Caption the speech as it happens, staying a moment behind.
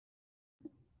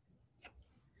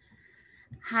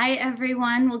Hi,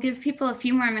 everyone. We'll give people a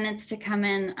few more minutes to come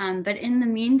in, but in the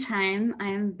meantime, I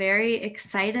am very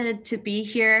excited to be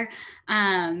here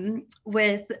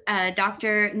with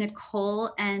Dr.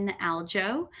 Nicole N.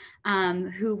 Aljo,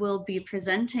 who will be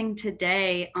presenting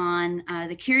today on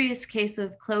the curious case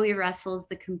of Chloe Russell's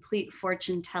The Complete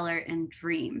Fortune Teller and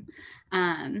Dream.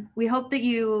 We hope that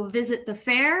you visit the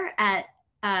fair at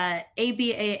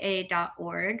abaa.org/VBF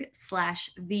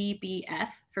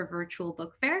for virtual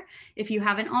book fair. If you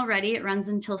haven't already, it runs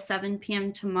until 7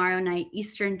 p.m. tomorrow night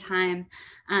Eastern time.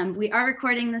 We are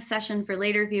recording this session for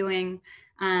later viewing.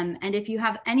 And if you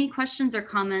have any questions or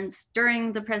comments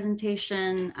during the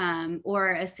presentation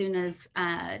or as soon as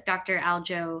Dr.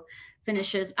 Aljo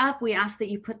finishes up, we ask that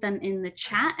you put them in the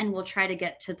chat and we'll try to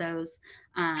get to those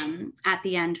at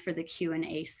the end for the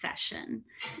Q&A session.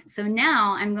 So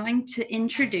now I'm going to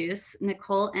introduce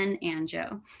Nicole N.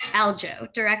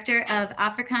 Aljo, Director of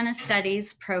Africana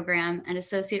Studies Program and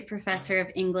Associate Professor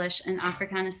of English and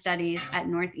Africana Studies at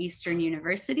Northeastern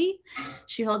University.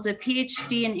 She holds a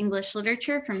PhD in English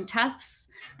Literature from Tufts,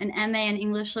 an MA in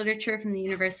English Literature from the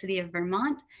University of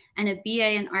Vermont, and a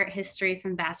BA in Art History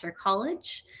from Vassar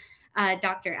College.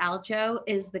 Dr. Aljo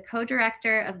is the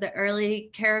co-director of the Early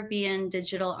Caribbean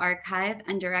Digital Archive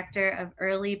and director of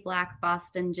Early Black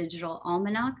Boston Digital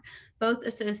Almanac, both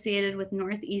associated with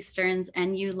Northeastern's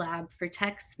NU Lab for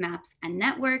Texts, Maps, and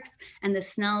Networks, and the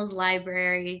Snell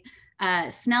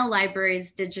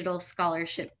Library's Digital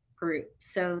Scholarship Group.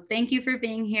 So thank you for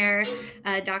being here,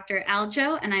 Dr.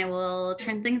 Aljo, and I will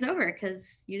turn things over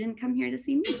because you didn't come here to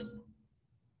see me.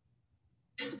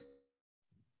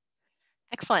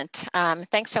 Excellent.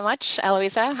 Thanks so much,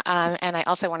 Eloisa. And I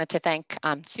also wanted to thank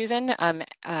Susan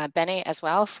Benny as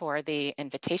well for the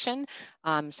invitation.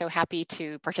 So happy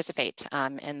to participate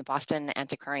in the Boston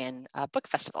Antiquarian Book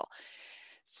Festival.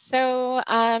 So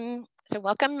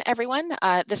welcome everyone.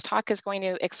 This talk is going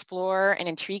to explore an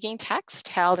intriguing text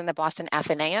held in the Boston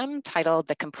Athenaeum titled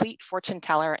The Complete Fortune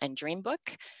Teller and Dream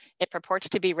Book. It purports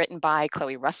to be written by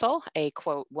Chloe Russell, a,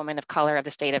 quote, woman of color of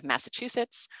the state of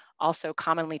Massachusetts, also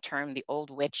commonly termed the Old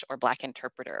Witch or Black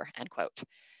Interpreter, end quote.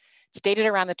 It's dated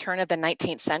around the turn of the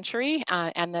 19th century,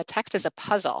 and the text is a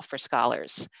puzzle for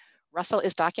scholars. Russell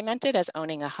is documented as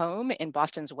owning a home in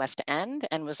Boston's West End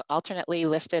and was alternately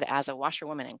listed as a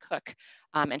washerwoman and cook,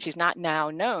 and she's not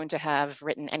now known to have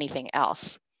written anything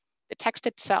else. The text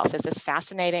itself is this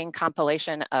fascinating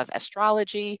compilation of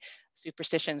astrology,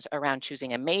 superstitions around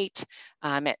choosing a mate,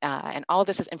 and all of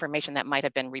this is information that might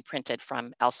have been reprinted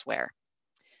from elsewhere.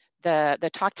 The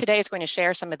talk today is going to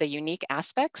share some of the unique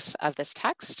aspects of this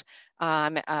text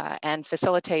and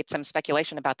facilitate some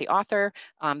speculation about the author,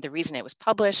 the reason it was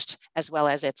published, as well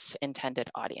as its intended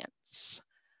audience.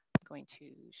 I'm going to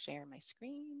share my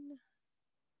screen.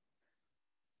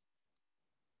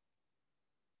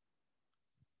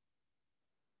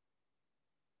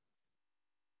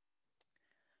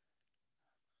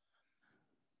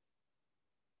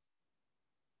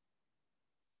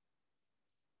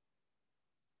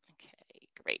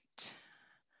 Great.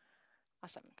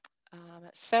 Awesome.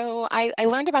 So I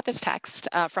learned about this text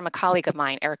from a colleague of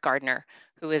mine, Eric Gardner,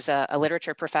 who is a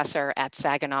literature professor at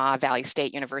Saginaw Valley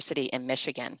State University in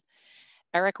Michigan.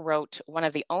 Eric wrote one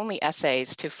of the only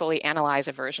essays to fully analyze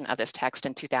a version of this text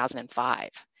in 2005.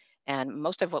 And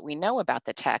most of what we know about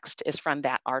the text is from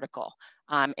that article,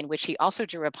 in which he also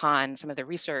drew upon some of the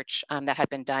research that had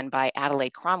been done by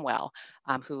Adelaide Cromwell,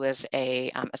 who is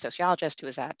a sociologist who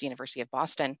is at the University of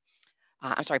Boston.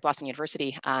 Boston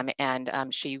University, and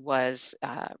she was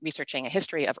researching a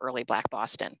history of early Black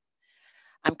Boston.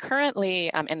 I'm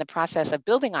currently in the process of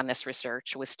building on this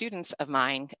research with students of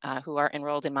mine who are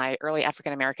enrolled in my early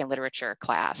African American literature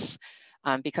class.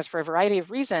 Because for a variety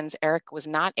of reasons, Eric was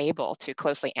not able to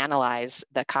closely analyze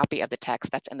the copy of the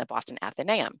text that's in the Boston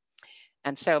Athenaeum.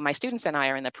 And so my students and I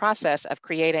are in the process of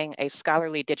creating a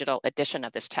scholarly digital edition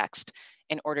of this text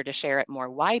in order to share it more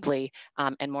widely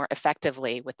and more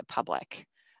effectively with the public.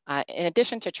 In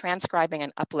addition to transcribing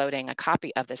and uploading a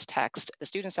copy of this text, the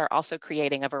students are also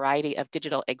creating a variety of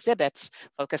digital exhibits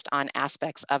focused on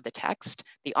aspects of the text,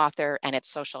 the author, and its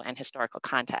social and historical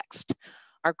context.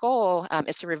 Our goal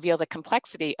is to reveal the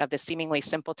complexity of the seemingly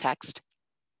simple text,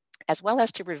 as well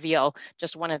as to reveal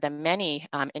just one of the many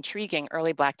intriguing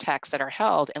early Black texts that are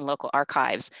held in local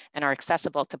archives and are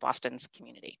accessible to Boston's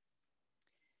community.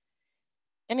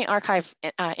 In the archive,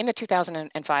 in the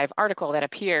 2005 article that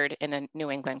appeared in the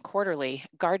New England Quarterly,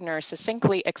 Gardner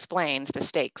succinctly explains the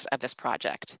stakes of this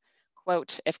project.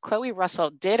 Quote, if Chloe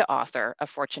Russell did author a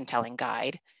fortune-telling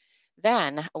guide,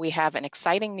 then we have an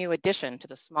exciting new addition to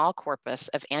the small corpus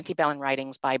of antebellum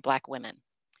writings by Black women.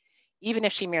 Even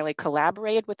if she merely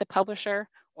collaborated with the publisher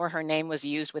or her name was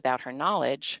used without her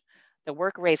knowledge, the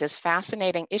work raises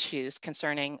fascinating issues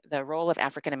concerning the role of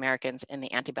African Americans in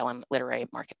the antebellum literary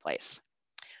marketplace.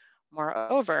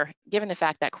 Moreover, given the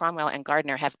fact that Cromwell and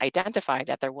Gardner have identified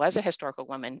that there was a historical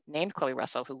woman named Chloe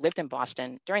Russell who lived in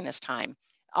Boston during this time,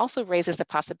 also raises the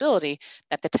possibility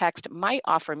that the text might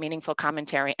offer meaningful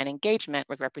commentary and engagement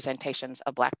with representations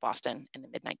of Black Boston in the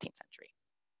mid-19th century.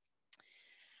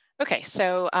 Okay,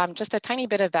 so just a tiny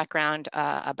bit of background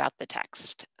about the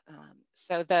text.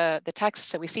 So the text,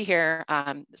 so we see here,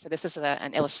 so this is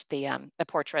the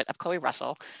portrait of Chloe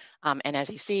Russell. And as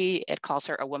you see, it calls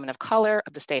her a woman of color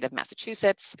of the state of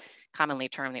Massachusetts, commonly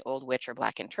termed the Old Witch or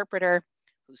Black Interpreter,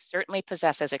 who certainly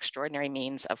possesses extraordinary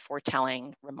means of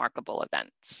foretelling remarkable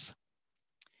events.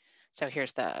 So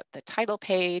here's the title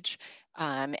page.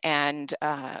 So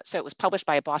it was published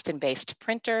by a Boston-based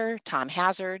printer, Tom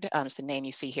Hazard. It's the name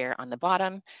you see here on the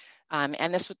bottom.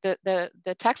 And this the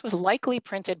text was likely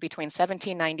printed between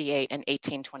 1798 and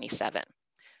 1827.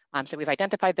 So we've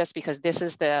identified this because this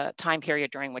is the time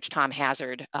period during which Tom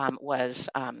Hazard was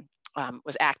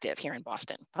active here in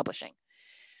Boston publishing.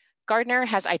 Gardner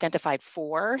has identified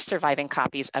 4 surviving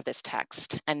copies of this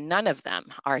text, and none of them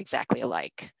are exactly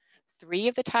alike. 3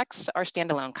 of the texts are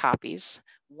standalone copies.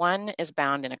 1 is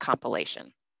bound in a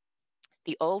compilation.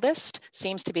 The oldest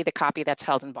seems to be the copy that's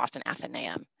held in Boston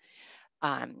Athenaeum.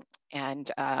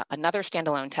 Another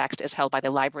standalone text is held by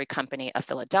the Library Company of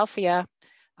Philadelphia,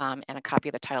 and a copy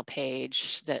of the title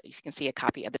page, that you can see a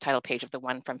copy of the title page of the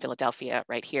one from Philadelphia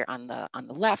right here on the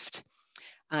left.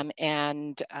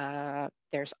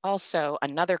 There's also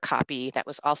another copy that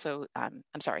was also, I'm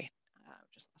sorry,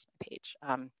 just lost my page.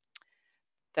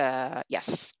 The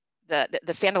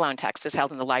standalone text is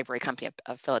held in the Library Company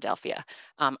of Philadelphia.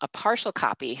 A partial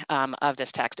copy of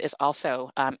this text is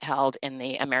also held in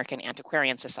the American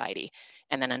Antiquarian Society,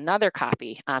 and then another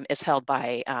copy is held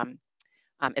by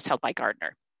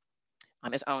Gardner.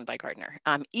 Is owned by Gardner.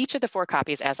 Each of the 4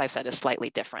 copies, as I've said, is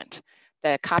slightly different.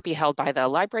 The copy held by the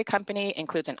Library Company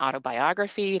includes an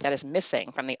autobiography that is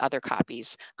missing from the other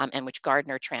copies, and which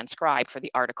Gardner transcribed for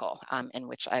the article, in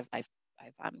which I've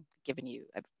given you.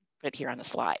 I've put it here on the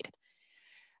slide.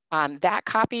 That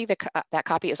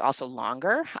copy is also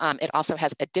longer. It also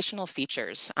has additional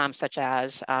features, such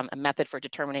as a method for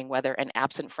determining whether an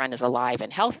absent friend is alive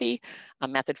and healthy, a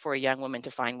method for a young woman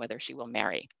to find whether she will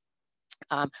marry.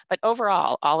 But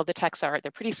overall, all of the texts they're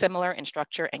pretty similar in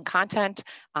structure and content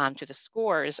to the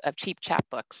scores of cheap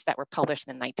chapbooks that were published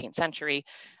in the 19th century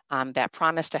that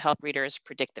promise to help readers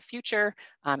predict the future,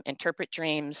 interpret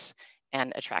dreams,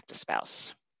 and attract a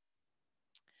spouse.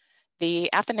 The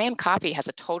Athenaeum copy has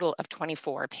a total of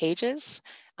 24 pages,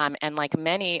 and like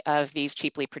many of these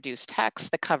cheaply produced texts,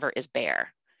 the cover is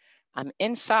bare.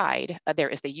 Inside, there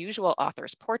is the usual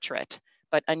author's portrait,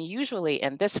 but unusually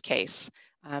in this case,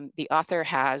 the author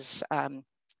is a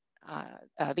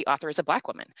Black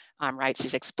woman, right?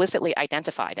 She's explicitly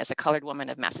identified as a colored woman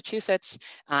of Massachusetts,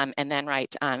 and then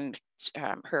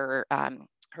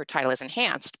her title is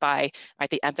enhanced by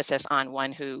the emphasis on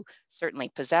one who certainly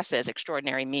possesses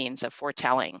extraordinary means of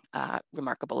foretelling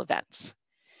remarkable events.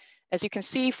 As you can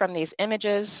see from these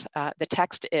images, the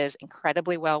text is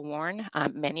incredibly well worn.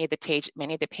 Many of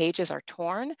the pages are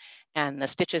torn, and the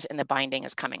stitches in the binding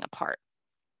is coming apart.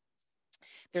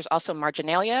 There's also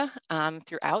marginalia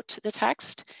throughout the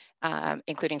text,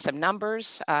 including some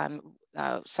numbers. Some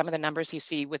of the numbers you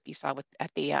saw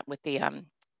with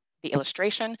the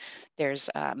illustration. There's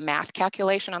math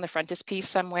calculation on the frontispiece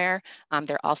somewhere.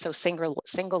 There are also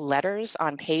single letters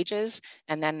on pages,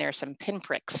 and then there's some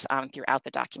pinpricks throughout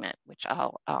the document, which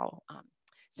I'll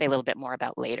say a little bit more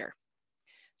about later.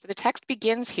 So the text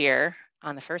begins here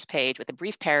on the first page with a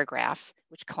brief paragraph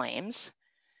which claims,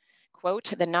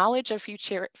 quote, "The knowledge of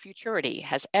futurity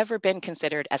has ever been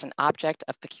considered as an object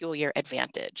of peculiar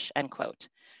advantage," end quote.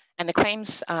 And the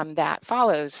claims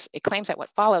it claims that what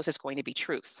follows is going to be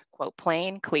truth, quote,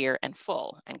 "plain, clear, and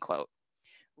full," end quote,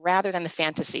 rather than the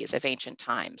fantasies of ancient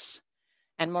times.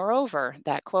 And moreover,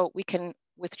 that, quote, "we can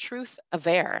with truth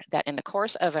aver that in the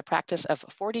course of a practice of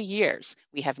 40 years,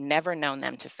 we have never known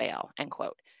them to fail," end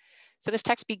quote. So this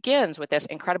text begins with this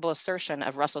incredible assertion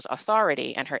of Russell's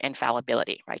authority and her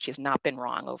infallibility, right? She's not been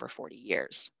wrong over 40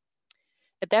 years.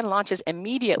 It then launches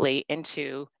immediately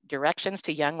into directions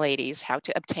to young ladies how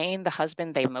to obtain the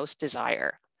husband they most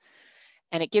desire.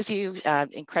 And it gives you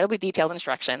incredibly detailed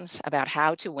instructions about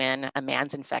how to win a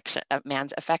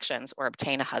man's affections or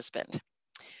obtain a husband.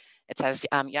 It says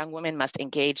young women must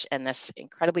engage in this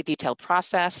incredibly detailed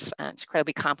process. It's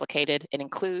incredibly complicated. It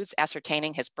includes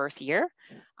ascertaining his birth year,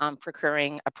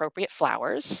 procuring appropriate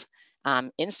flowers,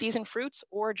 in-season fruits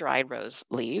or dried rose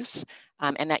leaves,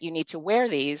 and that you need to wear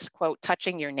these, quote,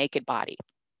 touching your naked body.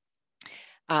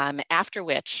 After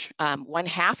which, one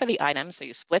half of the item, so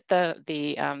you split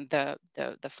the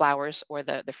flowers or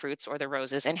the fruits or the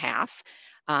roses in half.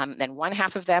 Then one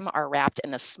half of them are wrapped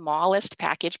in the smallest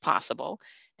package possible,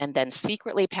 and then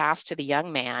secretly passed to the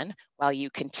young man while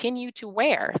you continue to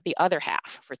wear the other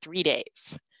half for 3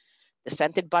 days. The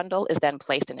scented bundle is then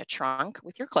placed in a trunk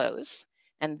with your clothes,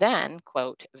 and then,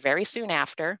 quote, very soon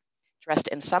after, dressed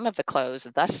in some of the clothes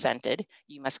thus scented,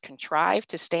 you must contrive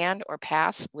to stand or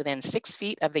pass within 6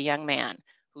 feet of the young man,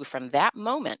 who from that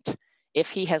moment,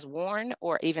 if he has worn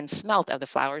or even smelt of the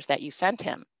flowers that you sent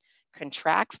him,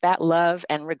 contracts that love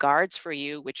and regards for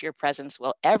you which your presence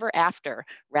will ever after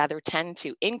rather tend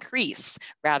to increase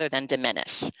rather than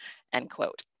diminish, end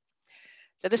quote.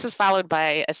 So this is followed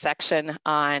by a section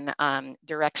on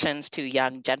directions to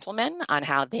young gentlemen on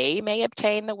how they may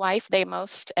obtain the wife they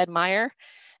most admire.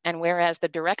 And whereas the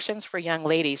directions for young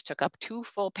ladies took up 2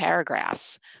 full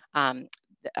paragraphs,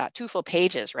 2 full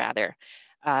pages rather,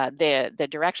 the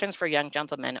directions for young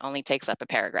gentlemen only takes up a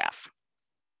paragraph.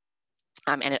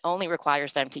 And it only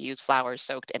requires them to use flowers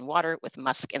soaked in water with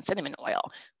musk and cinnamon oil,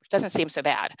 which doesn't seem so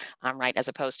bad, right, as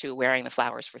opposed to wearing the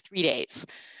flowers for 3 days.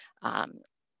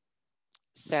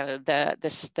 So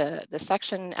the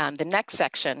section, the next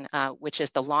section, which is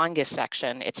the longest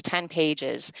section, it's 10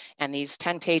 pages, and these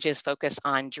 10 pages focus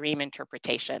on dream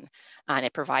interpretation. And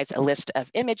it provides a list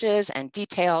of images and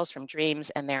details from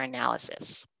dreams and their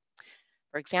analysis.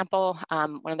 For example,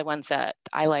 one of the ones that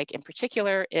I like in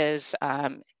particular is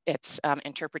its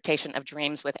interpretation of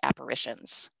dreams with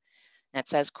apparitions. And it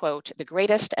says, quote, the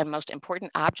greatest and most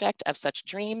important object of such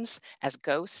dreams as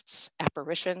ghosts,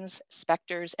 apparitions,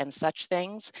 specters, and such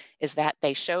things is that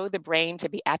they show the brain to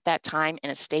be at that time in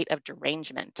a state of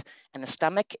derangement, and the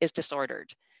stomach is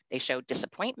disordered. They show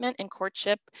disappointment in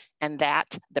courtship, and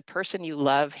that the person you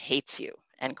love hates you,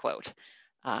 end quote.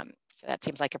 So that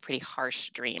seems like a pretty harsh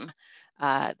dream.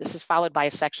 This is followed by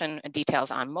a section details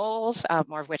on moles,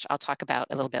 more of which I'll talk about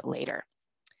a little bit later.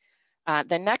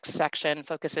 The next section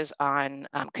focuses on,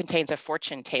 contains a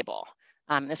fortune table.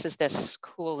 This is this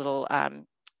cool little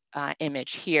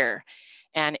image here.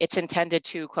 And it's intended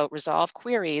to, quote, resolve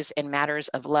queries in matters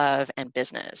of love and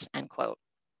business, end quote.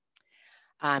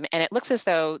 And it looks as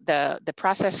though the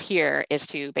process here is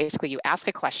to basically you ask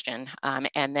a question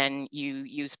and then you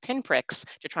use pinpricks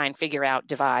to try and figure out,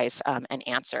 devise an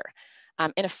answer.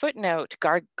 In a footnote,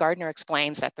 Gardner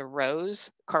explains that the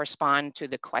rows correspond to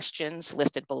the questions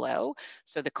listed below.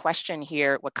 So the question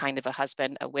here, what kind of a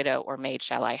husband, a widow, or maid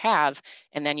shall I have?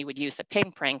 And then you would use the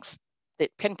pinpricks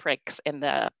in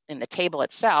the table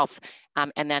itself,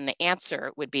 and then the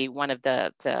answer would be one of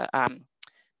the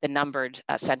numbered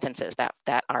sentences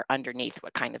that are underneath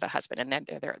what kind of a husband, and then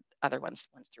there are other ones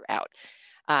throughout.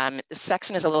 This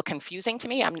section is a little confusing to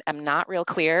me. I'm not real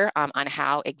clear on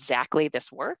how exactly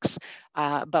this works,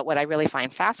 but what I really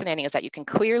find fascinating is that you can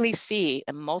clearly see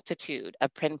a multitude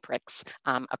of pinpricks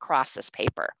across this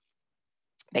paper.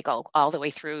 They go all the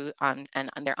way through and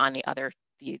they're on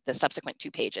the subsequent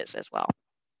 2 pages as well.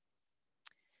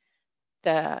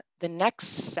 The next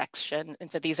section, and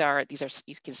so these are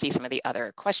you can see some of the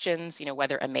other questions, you know,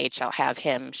 whether a maid shall have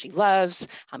him she loves,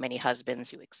 how many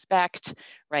husbands you expect,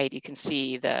 right? You can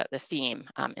see the theme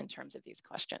in terms of these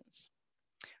questions,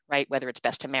 right? Whether it's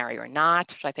best to marry or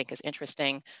not, which I think is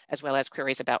interesting, as well as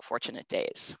queries about fortunate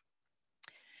days.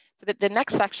 So the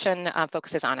next section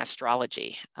focuses on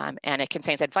astrology, and it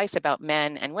contains advice about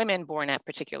men and women born at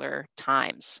particular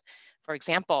times. For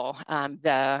example,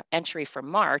 the entry for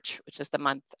March, which is the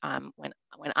month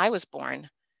when I was born,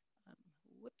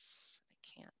 whoops, I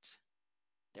can't,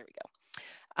 there we go.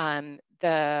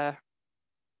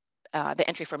 The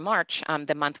entry for March,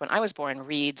 the month when I was born,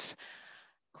 reads,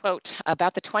 quote,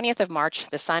 about the 20th of March,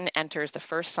 the sun enters the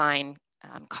first sign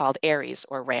called Aries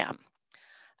or Ram.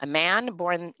 A man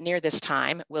born near this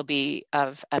time will be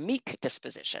of a meek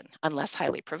disposition, unless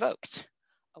highly provoked.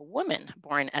 A woman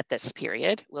born at this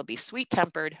period will be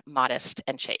sweet-tempered, modest,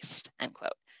 and chaste, end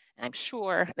quote. And I'm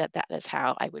sure that that is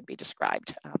how I would be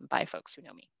described by folks who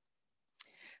know me.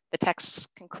 The text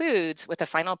concludes with a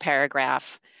final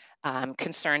paragraph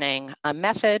concerning a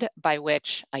method by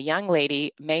which a young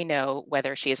lady may know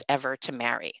whether she is ever to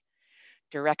marry.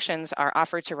 Directions are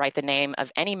offered to write the name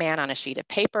of any man on a sheet of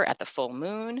paper at the full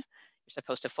moon. You're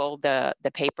supposed to fold the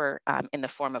paper in the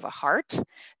form of a heart.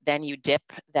 Then you dip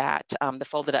the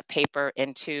folded up paper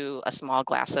into a small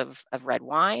glass of red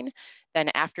wine. Then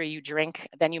after you drink,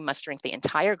 then you must drink the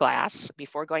entire glass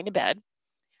before going to bed.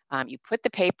 You put the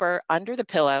paper under the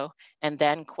pillow and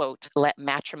then, quote, let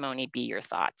matrimony be your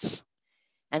thoughts,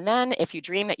 And then if you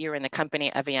dream that you're in the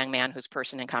company of a young man whose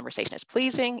person in conversation is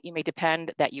pleasing, you may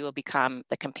depend that you will become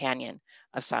the companion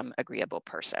of some agreeable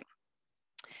person.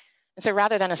 And so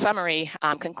rather than a summary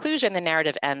conclusion, the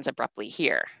narrative ends abruptly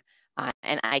here.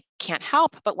 And I can't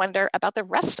help but wonder about the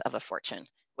rest of a fortune.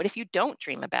 What if you don't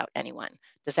dream about anyone?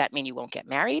 Does that mean you won't get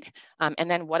married? And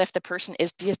then what if the person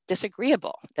is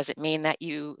disagreeable? Does it mean that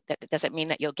you'll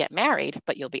get married,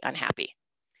 but you'll be unhappy?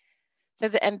 So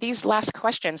and these last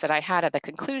questions that I had at the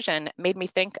conclusion made me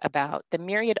think about the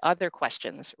myriad other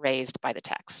questions raised by the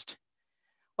text.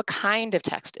 What kind of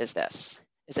text is this?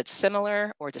 Is it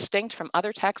similar or distinct from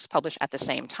other texts published at the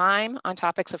same time on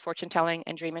topics of fortune telling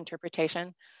and dream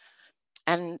interpretation?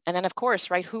 And then of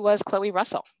course, right, who was Chloe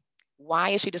Russell? Why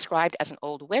is she described as an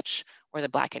old witch or the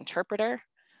Black interpreter?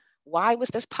 Why was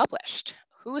this published?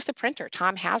 Who is the printer,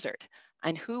 Tom Hazard?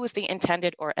 And who was the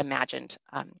intended or imagined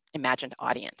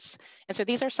audience? And so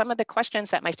these are some of the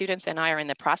questions that my students and I are in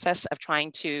the process of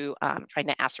trying to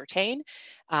ascertain.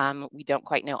 We don't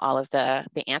quite know all of the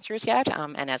answers yet.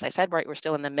 And as I said, right, we're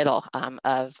still in the middle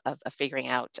of figuring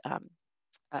out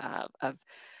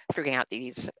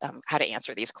these how to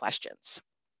answer these questions.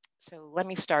 So let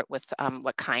me start with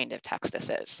what kind of text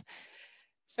this is.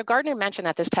 So Gardner mentioned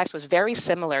that this text was very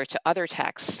similar to other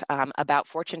texts about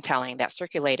fortune telling that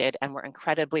circulated and were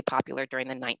incredibly popular during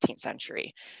the 19th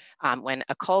century, when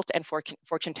occult and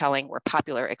fortune telling were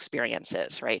popular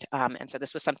experiences, right? And so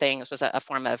this was a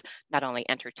form of not only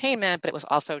entertainment, but it was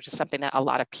also just something that a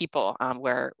lot of people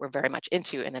were very much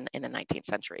into in the 19th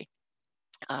century,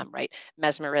 right?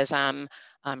 Mesmerism,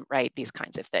 right? These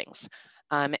kinds of things.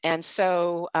 And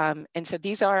so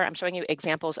these are, I'm showing you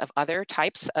examples of other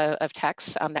types of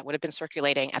texts that would have been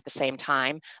circulating at the same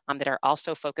time that are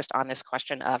also focused on this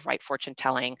question of, right, fortune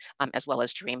telling as well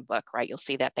as dream book, right? You'll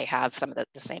see that they have some of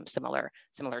the same similar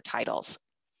titles.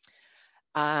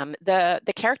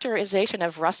 The characterization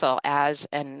of Russell as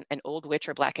an old witch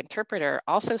or Black interpreter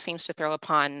also seems to throw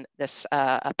upon this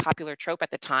a popular trope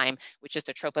at the time, which is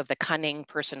the trope of the cunning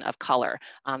person of color.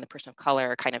 The person of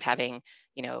color kind of having,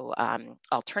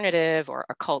 alternative or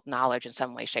occult knowledge in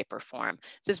some way, shape, or form.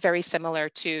 This is very similar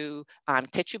to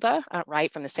Tituba,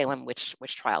 right, from the Salem witch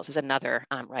trials. Is another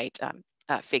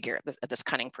figure of this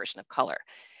cunning person of color.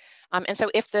 And so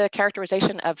if the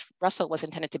characterization of Russell was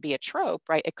intended to be a trope,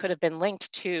 right, it could have been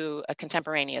linked to a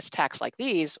contemporaneous text like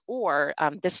these, or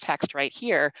this text right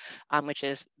here, which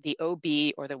is the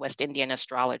OB or the West Indian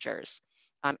astrologers.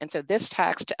 And so this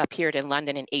text appeared in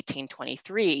London in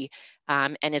 1823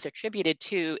 and is attributed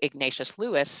to Ignatius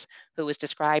Lewis, who was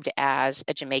described as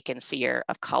a Jamaican seer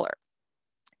of color.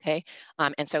 Okay,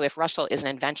 and so if Russell is an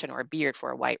invention or a beard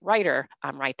for a white writer,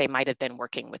 right, they might have been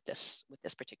working with this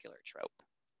particular trope.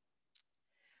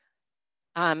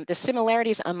 The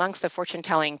similarities amongst the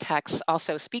fortune-telling texts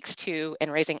also speaks to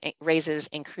and raises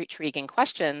intriguing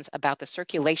questions about the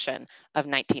circulation of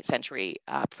 19th century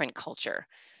print culture.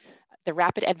 The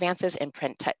rapid advances in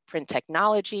print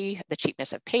technology, the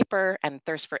cheapness of paper, and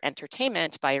thirst for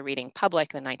entertainment by a reading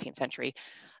public in the 19th century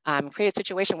created a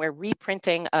situation where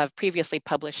reprinting of previously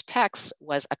published texts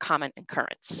was a common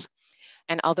occurrence.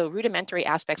 And although rudimentary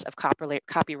aspects of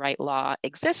copyright law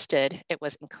existed, it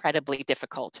was incredibly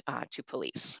difficult to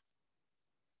police.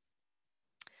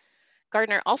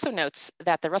 Gardner also notes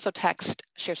that the Russell text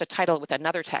shares a title with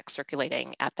another text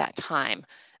circulating at that time.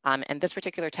 And this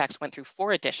particular text went through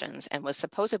 4 editions and was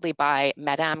supposedly by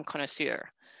Madame Connoisseur.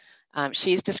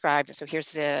 She's described, so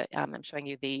here's I'm showing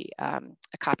you a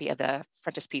copy of the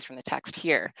frontispiece from the text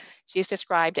here. She's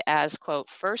described as, quote,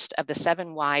 first of the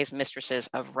 7 wise mistresses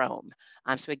of Rome.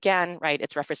 So again, right,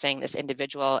 it's referencing this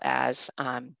individual as,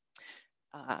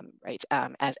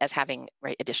 as having,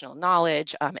 right, additional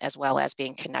knowledge, as well as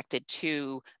being connected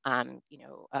to,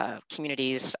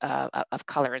 communities of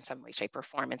color in some way, shape, or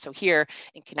form. And so here,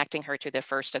 in connecting her to the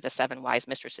first of the 7 wise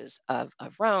mistresses of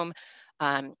Rome,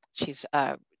 she's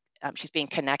being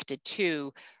connected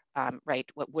to, right,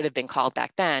 what would have been called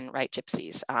back then, right,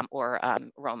 gypsies or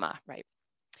Roma, right.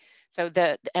 So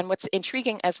and what's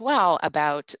intriguing as well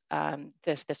about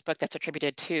this book that's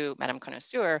attributed to Madame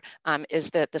Connoisseur is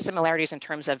the similarities in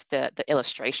terms of the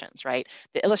illustrations, right?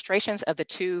 The illustrations of the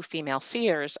 2 female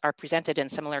seers are presented in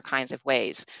similar kinds of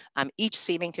ways, each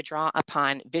seeming to draw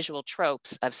upon visual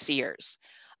tropes of seers.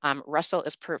 Russell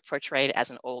is portrayed as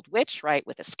an old witch, right,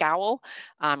 with a scowl,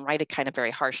 right, a kind of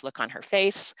very harsh look on her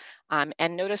face.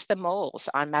 And notice the moles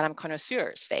on Madame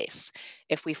Connoisseur's face.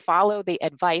 If we follow the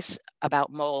advice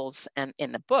about moles and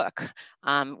in the book,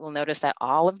 we'll notice that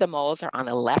all of the moles are on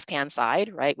the left-hand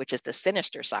side, right, which is the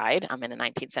sinister side in the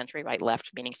 19th century, right,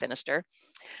 left meaning sinister.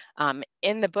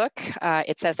 In the book,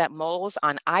 it says that moles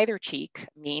on either cheek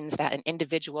means that an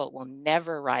individual will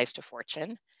never rise to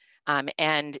fortune.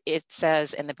 And it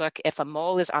says in the book, if a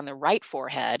mole is on the right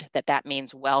forehead, that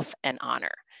means wealth and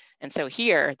honor. And so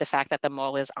here, the fact that the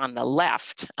mole is on the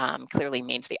left clearly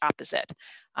means the opposite,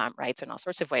 right? So in all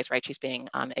sorts of ways, right, she's being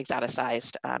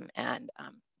exoticized and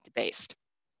debased.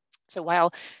 So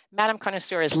while Madame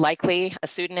Connoisseur is likely a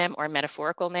pseudonym or a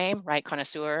metaphorical name, right?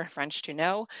 Connoisseur, French to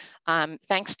know.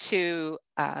 Thanks to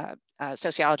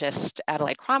sociologist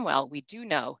Adelaide Cromwell, we do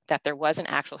know that there was an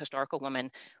actual historical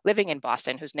woman living in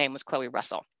Boston whose name was Chloe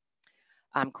Russell.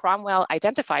 Cromwell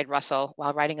identified Russell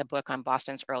while writing a book on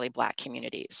Boston's early Black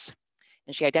communities.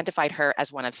 And she identified her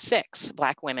as one of 6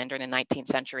 Black women during the 19th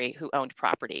century who owned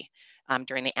property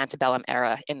during the antebellum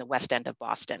era in the West End of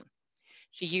Boston.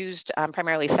 She used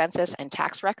primarily census and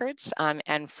tax records,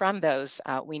 and from those,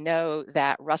 we know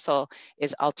that Russell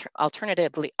is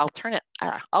alternately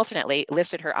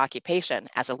listed her occupation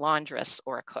as a laundress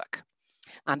or a cook.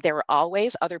 There were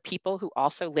always other people who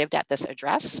also lived at this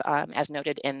address, as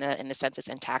noted in the census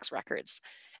and tax records.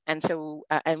 And so,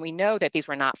 and we know that these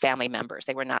were not family members.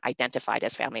 They were not identified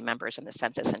as family members in the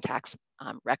census and tax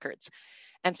records.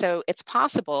 And so it's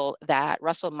possible that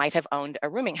Russell might have owned a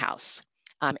rooming house.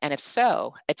 And if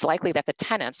so, it's likely that the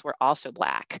tenants were also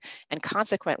Black. And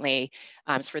consequently,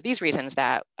 it's for these reasons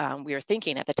that we are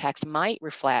thinking that the text might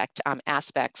reflect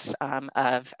aspects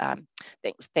of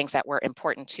things that were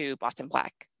important to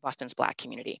Boston's Black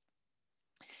community.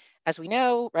 As we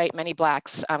know, right, many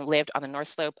Blacks lived on the north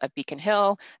slope of Beacon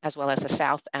Hill, as well as the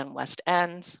south and west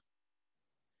ends.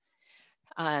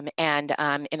 In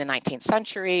the 19th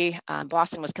century,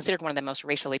 Boston was considered one of the most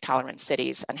racially tolerant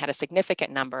cities and had a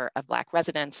significant number of Black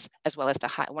residents, as well as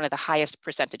one of the highest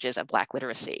percentages of Black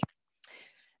literacy.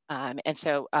 And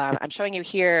so I'm showing you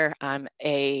here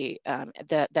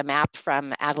the map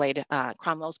from Adelaide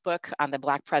Cromwell's book on the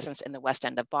Black presence in the West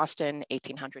End of Boston,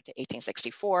 1800 to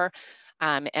 1864.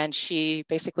 And she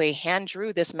basically hand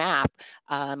drew this map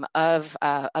of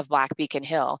Black Beacon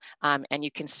Hill. And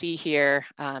you can see here,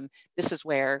 this is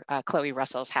where Chloe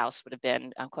Russell's house would have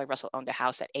been. Chloe Russell owned a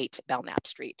house at 8 Belknap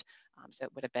Street. So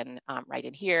it would have been right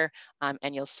in here.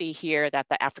 And you'll see here that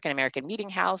the African American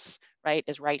Meeting House, right,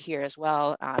 is right here as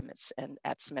well. It's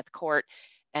at Smith Court.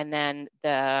 And then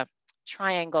the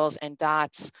triangles and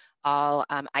dots all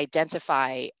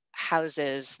identify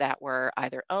houses that were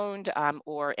either owned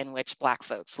or in which Black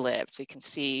folks lived. So you can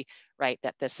see, right,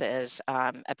 that this is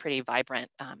a pretty vibrant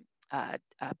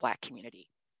Black community.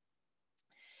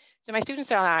 So my students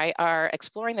and I are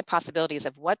exploring the possibilities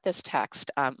of what this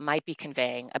text might be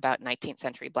conveying about 19th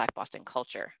century Black Boston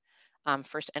culture.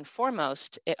 First and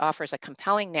foremost, it offers a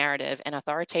compelling narrative and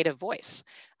authoritative voice,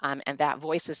 and that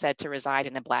voice is said to reside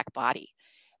in a Black body.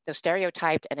 Though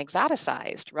stereotyped and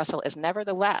exoticized, Russell is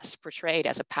nevertheless portrayed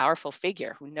as a powerful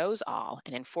figure who knows all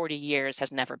and in 40 years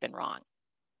has never been wrong.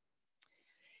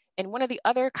 In one of the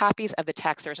other copies of the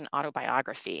text, there's an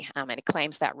autobiography, and it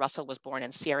claims that Russell was born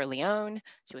in Sierra Leone.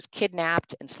 She was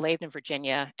kidnapped, enslaved in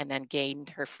Virginia, and then gained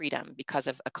her freedom because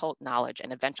of occult knowledge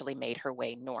and eventually made her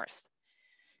way north.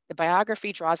 The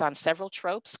biography draws on several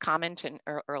tropes common to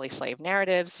early slave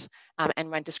narratives,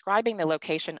 and when describing the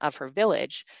location of her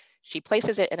village, she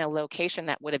places it in a location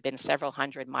that would have been several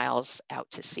hundred miles out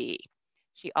to sea.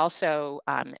 She also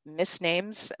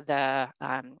misnames the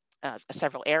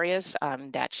several areas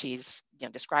that she's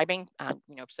describing,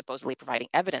 supposedly providing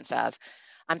evidence of.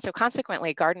 So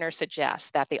consequently, Gardner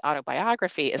suggests that the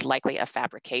autobiography is likely a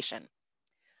fabrication.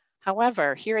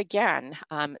 However, here again,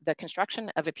 the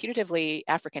construction of a putatively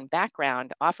African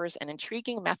background offers an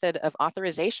intriguing method of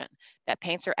authorization that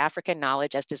paints her African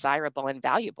knowledge as desirable and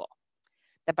valuable.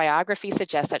 The biography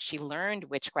suggests that she learned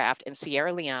witchcraft in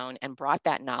Sierra Leone and brought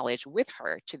that knowledge with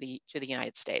her to the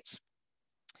United States.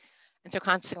 And so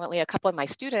consequently, a couple of my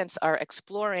students are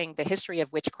exploring the history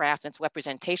of witchcraft and its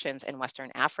representations in Western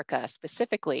Africa,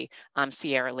 specifically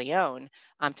Sierra Leone,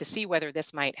 to see whether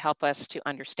this might help us to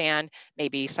understand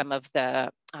maybe some of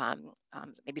the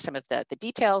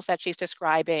details that she's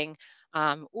describing,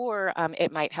 or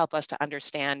it might help us to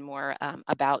understand more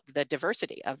about the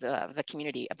diversity of the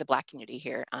community, of the Black community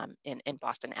here in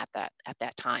Boston at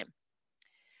that time.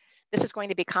 This is going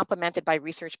to be complemented by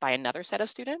research by another set of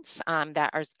students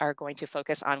that are going to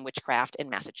focus on witchcraft in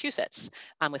Massachusetts,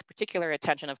 with particular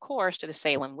attention, of course, to the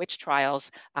Salem witch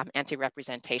trials,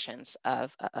 anti-representations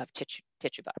of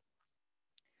Tituba.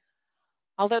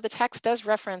 Although the text does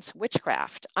reference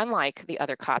witchcraft, unlike the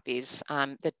other copies,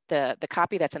 the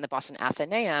copy that's in the Boston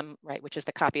Athenaeum, right, which is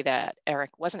the copy that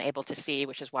Eric wasn't able to see,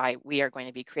 which is why we are going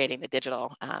to be creating the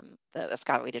digital, the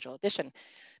scholarly digital edition.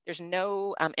 There's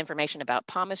no information about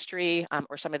palmistry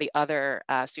or some of the other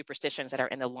superstitions that are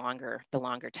in the longer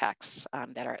texts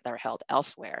that are held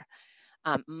elsewhere.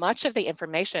 Much of the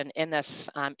information in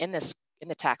the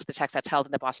text that's held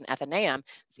in the Boston Athenaeum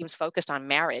seems focused on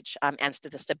marriage and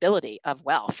the stability of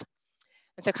wealth.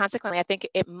 And so consequently, I think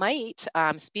it might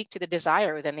speak to the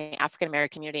desire within the African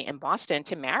American community in Boston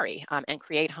to marry and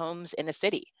create homes in the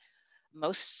city.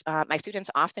 Most my students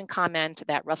often comment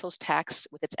that Russell's text,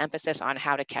 with its emphasis on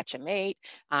how to catch a mate,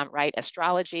 right,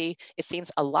 astrology, it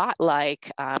seems a lot like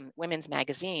women's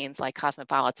magazines like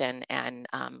Cosmopolitan and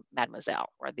Mademoiselle,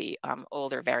 or the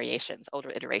older iterations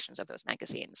of those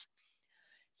magazines.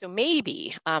 So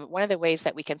maybe one of the ways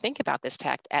that we can think about this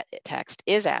text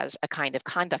is as a kind of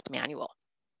conduct manual.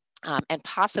 And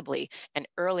possibly an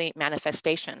early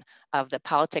manifestation of the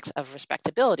politics of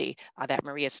respectability that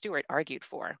Maria Stewart argued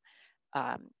for.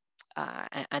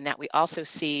 And that we also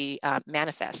see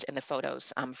manifest in the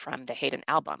photos from the Hayden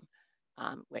album,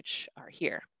 which are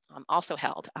here, also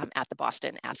held at the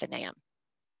Boston Athenaeum.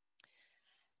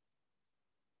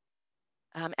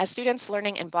 As students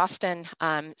learning in Boston,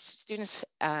 students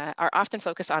are often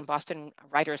focused on Boston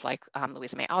writers like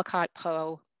Louisa May Alcott,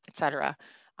 Poe, etc.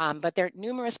 But there are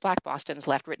numerous Black Bostons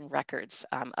left written records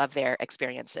of their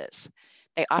experiences.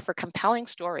 They offer compelling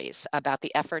stories about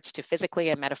the efforts to physically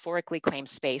and metaphorically claim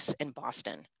space in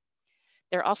Boston.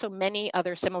 There are also many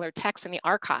other similar texts in the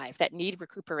archive that need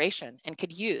recuperation and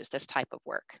could use this type of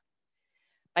work.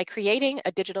 By creating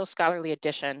a digital scholarly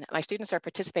edition, my students are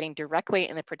participating directly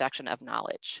in the production of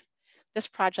knowledge. This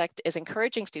project is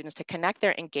encouraging students to connect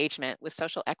their engagement with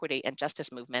social equity and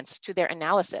justice movements to their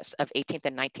analysis of 18th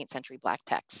and 19th century Black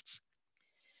texts.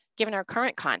 Given our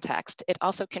current context, it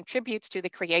also contributes to the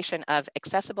creation of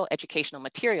accessible educational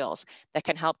materials that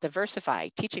can help diversify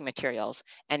teaching materials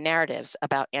and narratives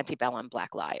about antebellum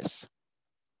Black lives.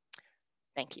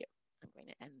 Thank you. I'm going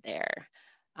to end there.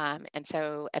 And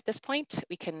so at this point,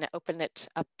 we can open it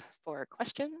up for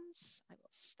questions. I will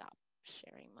stop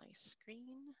sharing my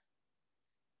screen.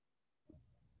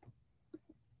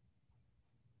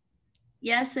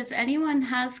 Yes, if anyone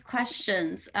has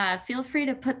questions, feel free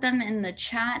to put them in the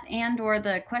chat and/or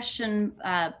the question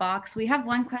box. We have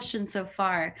one question so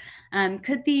far.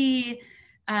 Could the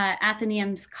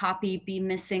Athenaeum's copy be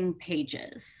missing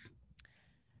pages?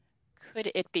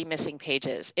 Could it be missing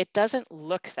pages? It doesn't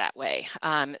look that way.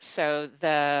 So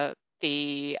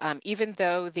even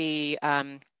though the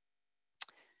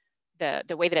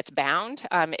way that it's bound,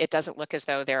 it doesn't look as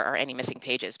though there are any missing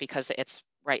pages, because it's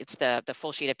the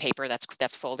full sheet of paper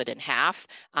that's folded in half.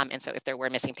 And so if there were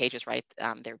missing pages,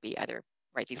 there'd be either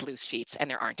these loose sheets, and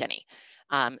there aren't any.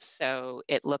 So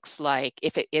it looks like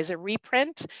if it is a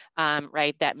reprint,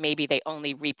 that maybe they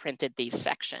only reprinted these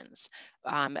sections.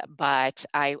 But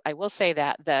I will say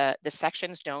that the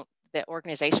sections the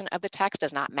organization of the text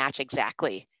does not match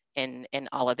exactly in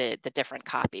all of the different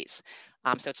copies.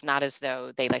 So it's not as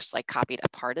though they like copied a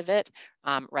part of it,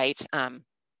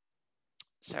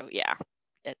 so yeah,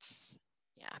 it's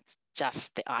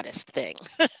just the oddest thing.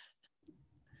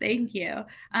 Thank you.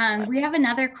 We have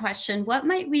another question. What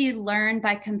might we learn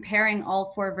by comparing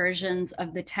all four versions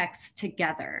of the text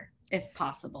together, if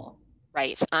possible?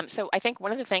 Right. So I think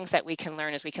one of the things that we can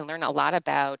learn is we can learn a lot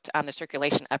about the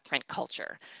circulation of print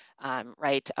culture.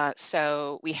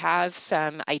 So we have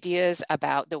some ideas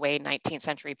about the way 19th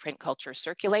century print culture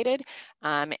circulated,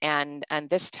 and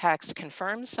this text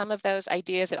confirms some of those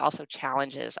ideas. It also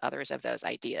challenges others of those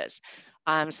ideas.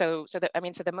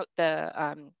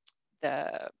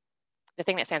 The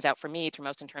thing that stands out for me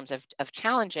most in terms of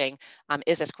challenging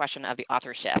is this question of the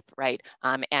authorship,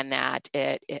 and that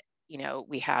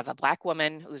we have a Black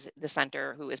woman who's the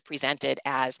center, who is presented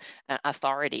as an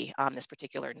authority on this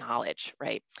particular knowledge,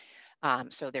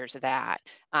 so there's that.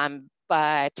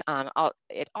 But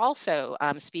it also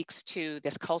speaks to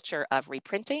this culture of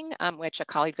reprinting, which a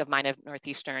colleague of mine of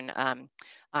Northeastern,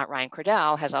 Ryan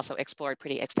Cordell, has also explored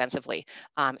pretty extensively.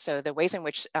 So the ways in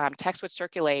which text would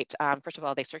circulate, first of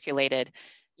all, they circulated,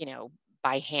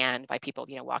 by hand, by people,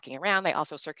 walking around. They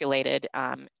also circulated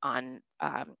via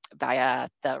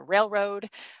the railroad,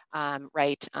 and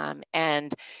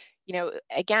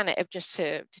again, just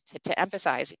to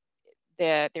emphasize,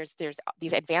 there's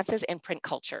these advances in print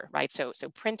culture, right? So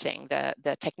printing,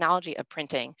 the technology of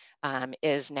printing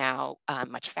is now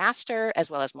much faster, as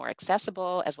well as more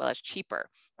accessible, as well as cheaper,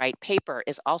 right? Paper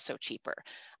is also cheaper,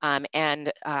 and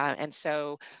then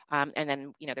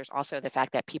there's also the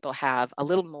fact that people have a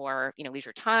little more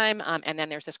leisure time, and then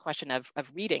there's this question of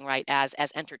reading, right, as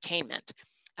entertainment.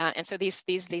 And so these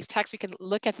texts, we can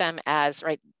look at them as,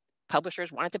 right,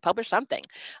 publishers wanted to publish something,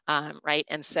 right?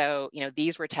 And so,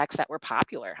 these were texts that were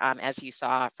popular, as you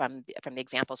saw from the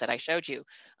examples that I showed you.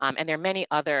 And there are many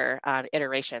other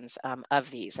iterations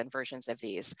of these and versions of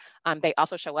these. They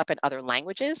also show up in other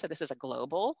languages. So this is a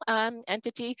global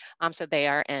entity. So they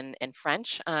are in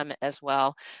French as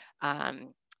well.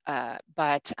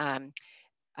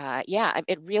 Yeah,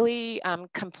 it really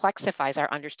complexifies our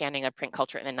understanding of print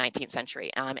culture in the 19th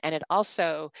century. And it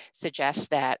also suggests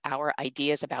that our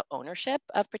ideas about ownership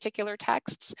of particular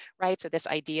texts, right? So this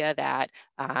idea that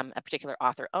a particular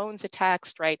author owns a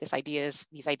text, right? These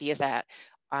ideas that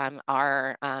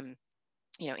are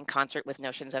in concert with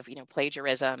notions of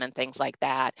plagiarism and things like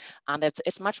that.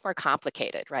 It's much more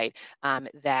complicated, right?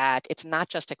 That it's not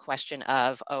just a question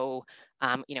of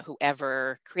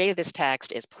whoever created this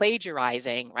text is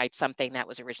plagiarizing, right, something that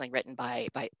was originally written by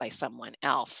someone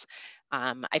else.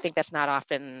 I think that's not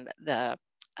often a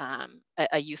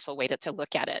useful way to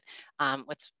look at it.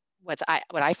 What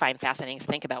I find fascinating is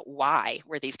to think about why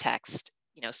were these texts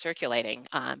circulating.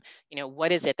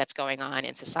 What is it that's going on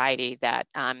in society that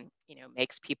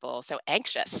makes people so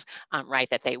anxious, right,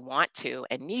 that they want to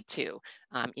and need to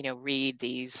read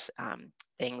these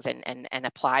things and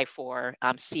apply for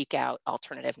seek out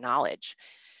alternative knowledge.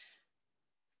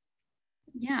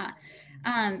 Yeah.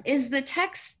 Is the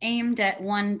text aimed at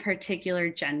one particular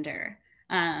gender?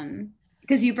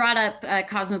 Because you brought up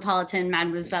Cosmopolitan,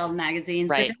 Mademoiselle magazines,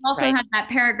 but Right, they also right. have that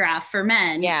paragraph for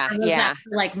men. Yeah, Or was that yeah.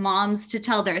 for like moms to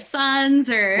tell their sons,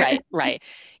 or? Right, right.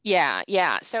 Yeah,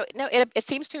 yeah. So no, it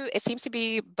seems to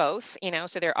be both,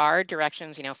 so there are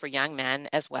directions, for young men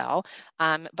as well.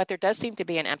 But there does seem to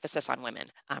be an emphasis on women,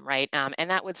 right? And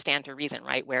that would stand to reason,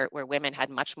 right? Where women had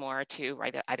much more to,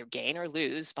 right, either gain or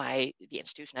lose by the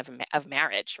institution of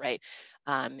marriage, right?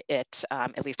 At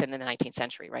least in the 19th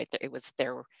century, right? It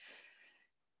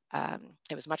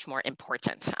was much more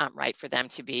important, right, for them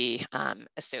to be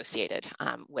associated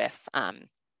with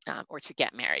or to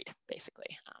get married,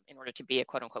 basically, in order to be a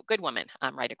quote unquote good woman,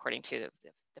 right, according to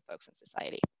the folks in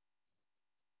society.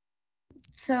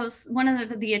 So one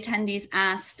of the attendees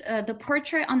asked, the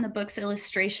portrait on the book's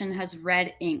illustration has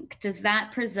red ink. Does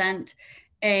that represent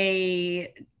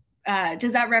a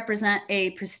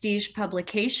prestige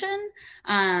publication,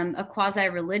 a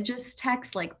quasi-religious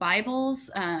text like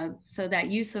Bibles? So that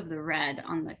use of the red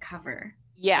on the cover.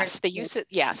 Yes, the use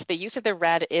of the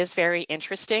red is very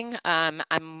interesting. And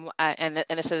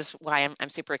this is why I'm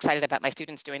super excited about my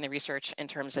students doing the research in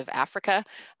terms of Africa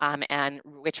and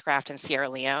witchcraft in Sierra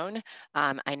Leone.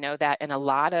 I know that in a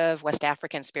lot of West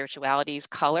African spiritualities,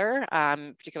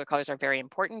 particular colors are very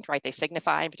important, right? They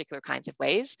signify in particular kinds of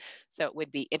ways. So it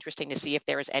would be interesting to see if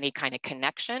there is any kind of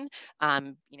connection,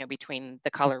 between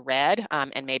the color red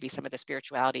and maybe some of the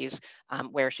spiritualities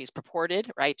where she's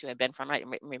purported, right, to have been from, right?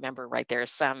 Remember, right,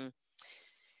 there's some,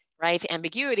 right,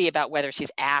 ambiguity about whether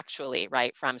she's actually,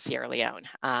 right, from Sierra Leone.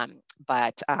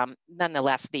 But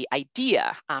nonetheless, the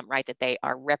idea, right, that they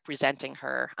are representing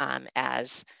her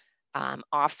as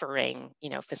offering,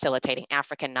 facilitating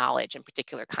African knowledge in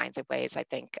particular kinds of ways, I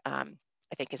think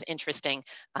is interesting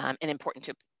and important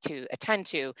to attend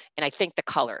to, and I think the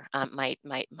color might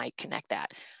connect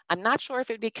that. I'm not sure if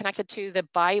it would be connected to the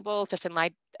Bible, just in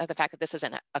light of the fact that this is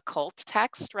an occult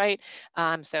text, right?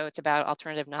 So it's about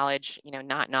alternative knowledge,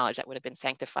 not knowledge that would have been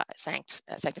sanctified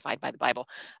by the Bible.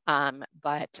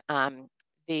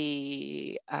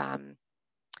 The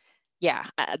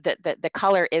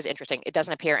color is interesting. It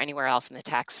doesn't appear anywhere else in the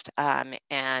text,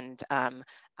 and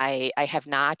I have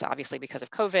not, obviously because of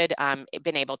COVID,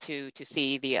 been able to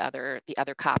see the other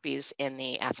copies in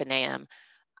the Athenaeum.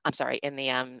 I'm sorry, in the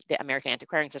American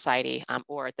Antiquarian Society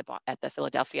or at the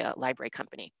Philadelphia Library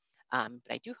Company. But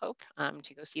I do hope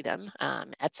to go see them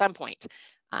at some point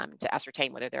to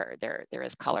ascertain whether there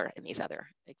is color in these other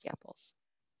examples.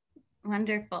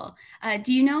 Wonderful.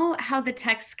 Do you know how the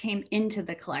texts came into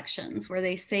the collections? Were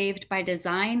they saved by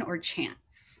design or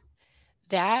chance?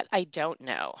 That I don't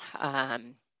know. I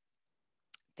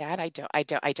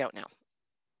don't know.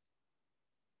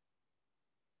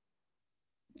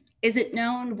 Is it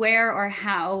known where or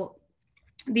how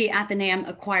the Athenaeum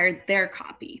acquired their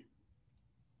copy?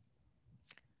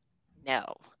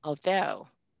 No, although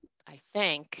I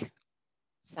think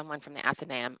someone from the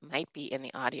Athenaeum might be in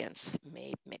the audience.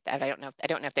 I don't know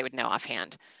if they would know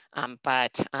offhand,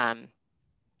 but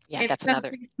yeah, If that's so,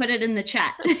 another. please put it in the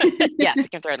chat. Yes, you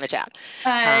can throw it in the chat.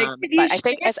 Could you But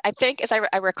share? as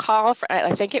I recall,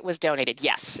 I think it was donated.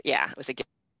 Yes, yeah, it was a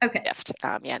Okay. gift.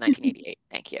 Yeah, 1988.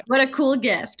 Thank you. What a cool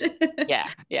gift. Yeah,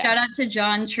 yeah, Shout out to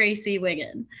John Tracy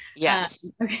Wiggin. yes.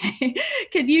 Okay.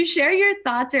 Could you share your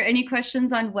thoughts or any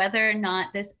questions on whether or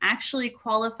not this actually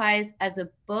qualifies as a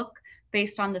book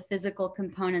based on the physical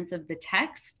components of the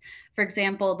text? For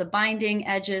example, the binding,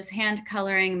 edges, hand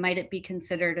coloring, might it be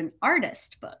considered an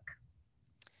artist book?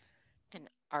 An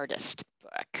artist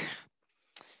book.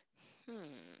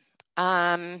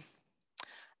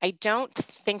 I don't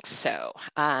think so.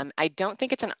 I don't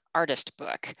think it's an artist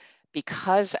book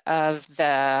because of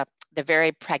the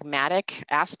very pragmatic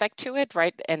aspect to it,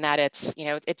 right? And that it's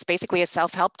basically a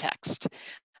self-help text.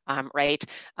 Right?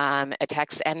 A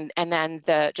text, and then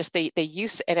the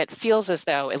use, and it feels as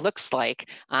though it looks like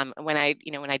when I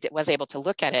was able to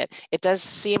look at it, it does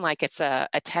seem like it's a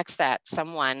text that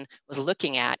someone was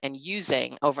looking at and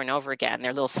using over and over again.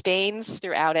 There are little stains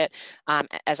throughout it,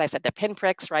 as I said, the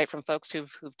pinpricks, right, from folks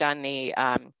who've done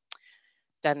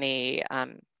done the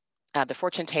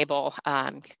fortune table,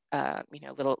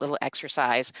 little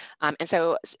exercise, and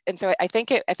so I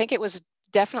think it was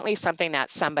definitely something that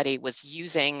somebody was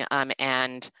using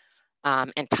and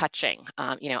touching,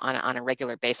 on a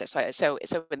regular basis. So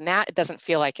in that, it doesn't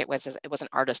feel like it was an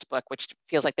artist book, which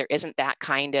feels like there isn't that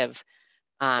kind of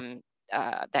um,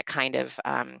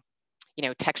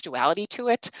 textuality to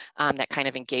it, that kind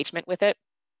of engagement with it.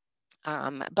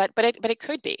 But it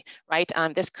could be, right.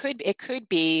 It could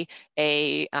be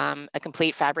a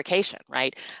complete fabrication,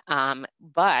 right.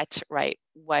 But right,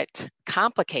 what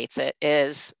complicates it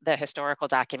is the historical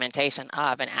documentation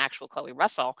of an actual Chloe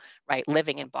Russell, right,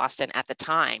 living in Boston at the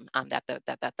time that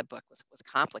the book was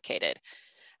complicated.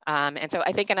 And so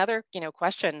I think another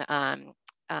question, I'm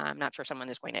not sure someone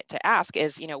is going to ask,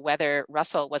 is whether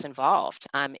Russell was involved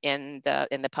in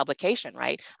the publication,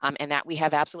 right? And that we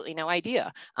have absolutely no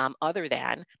idea, other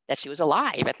than that she was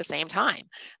alive at the same time.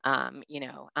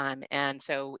 And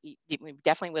so we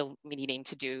definitely will be needing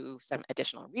to do some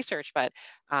additional research, but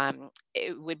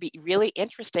it would be really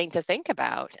interesting to think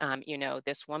about,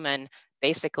 this woman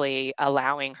basically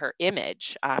allowing her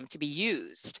image to be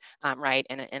used, right,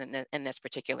 in this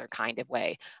particular kind of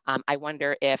way. I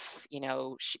wonder if,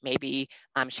 maybe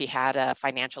she had a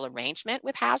financial arrangement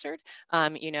with Hazard,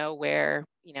 where,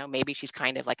 maybe she's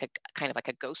kind of like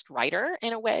a ghost writer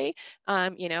in a way,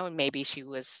 and maybe she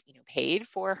was, paid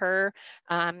for her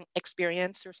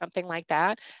experience or something like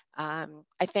that. I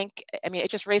mean,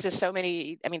 it just raises so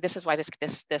many. I mean, this is why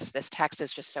this text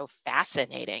is just so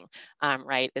fascinating,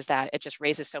 right? Is that it just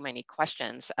raises so many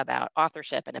questions about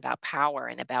authorship and about power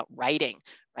and about writing,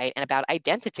 right, and about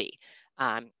identity.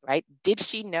 Right? Did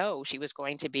she know she was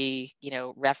going to be,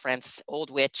 referenced old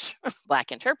witch,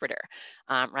 black interpreter,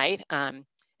 right?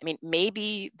 I mean,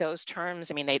 maybe those terms.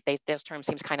 I mean, those terms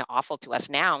seems kind of awful to us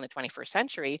now in the 21st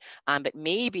century, but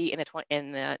maybe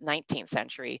in the 19th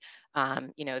century,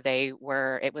 they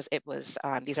were. It was.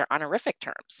 These are honorific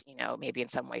terms, maybe in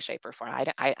some way, shape, or form.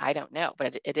 I don't know,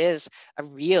 but it is a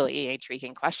really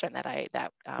intriguing question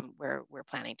that we're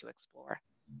planning to explore.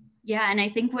 Yeah, and I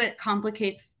think what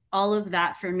complicates all of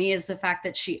that for me is the fact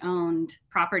that she owned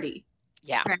property,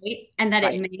 Yeah. right? And that it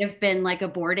Right. may have been like a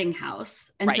boarding house.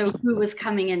 And Right. so who was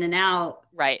coming in and out,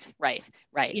 Right.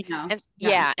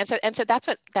 yeah. And so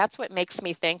that's what makes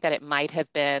me think that it might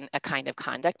have been a kind of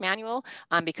conduct manual,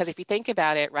 because if you think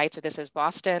about it, right, so this is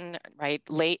Boston, right,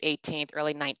 late 18th,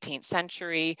 early 19th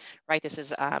century, right, this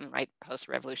is right,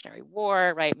 post-Revolutionary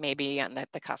War, right, maybe on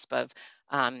the cusp of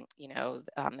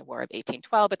the War of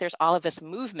 1812, but there's all of this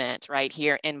movement right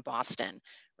here in Boston,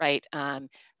 right,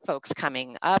 folks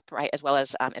coming up, right, as well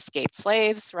as escaped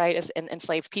slaves, right, as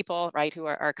enslaved people, right, who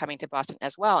are coming to Boston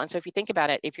as well. And so if you think about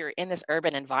it, if you're in this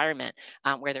urban environment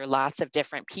where there are lots of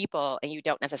different people and you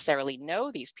don't necessarily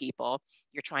know these people,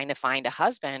 you're trying to find a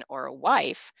husband or a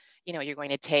wife, you're going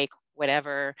to take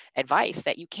whatever advice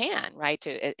that you can, right,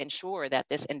 to ensure that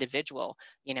this individual,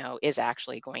 is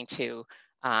actually going to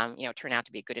turn out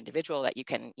to be a good individual that you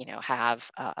can, have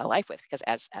a life with. Because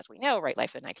as we know, right,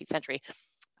 life in the 19th century,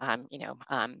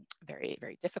 very,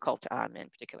 very difficult in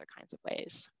particular kinds of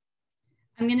ways.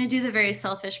 I'm going to do the very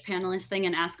selfish panelist thing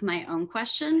and ask my own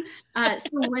question.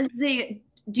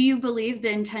 Do you believe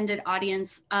the intended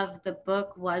audience of the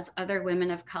book was other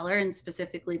women of color and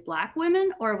specifically Black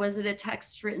women, or was it a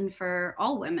text written for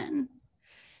all women?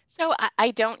 So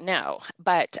I don't know,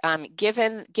 but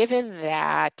given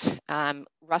that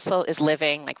Russell is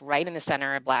living like right in the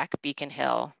center of Black Beacon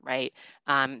Hill, right?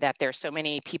 That there's so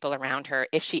many people around her.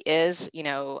 If she is,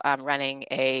 running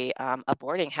a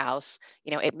boarding house,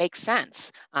 it makes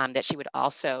sense that she would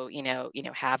also,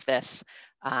 have this.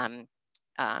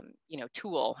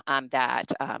 Tool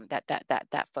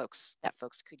that folks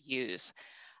could use.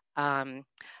 Um,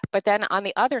 but then on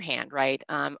the other hand, right,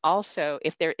 also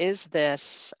if there is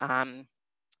this,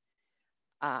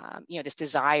 this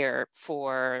desire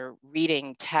for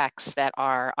reading texts that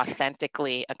are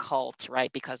authentically occult,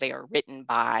 right, because they are written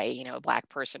by, a Black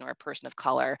person or a person of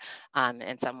color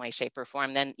in some way, shape, or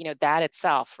form, then, that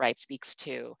itself, right, speaks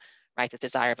to, right, this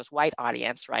desire of this white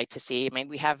audience, right, to see. I mean,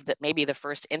 we have maybe the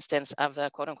first instance of the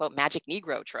quote unquote magic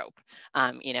Negro trope,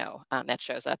 that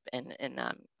shows up in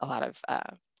a lot of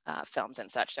films and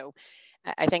such. So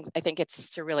I think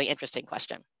it's a really interesting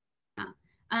question. Yeah.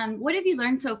 What have you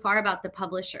learned so far about the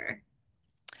publisher?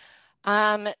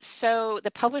 So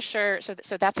the publisher, so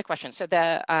that's a question. So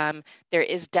there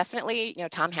is definitely,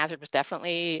 Tom Hazard was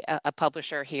definitely a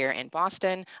publisher here in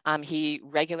Boston. He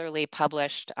regularly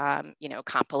published,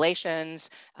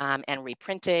 compilations and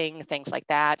reprinting, things like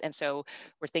that. And so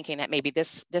we're thinking that maybe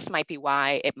this might be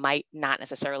why it might not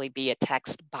necessarily be a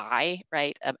text by,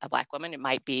 right, a Black woman. It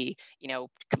might be,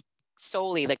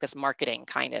 solely like this marketing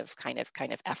kind of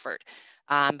effort.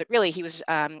 But really, he was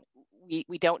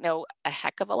we don't know a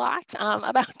heck of a lot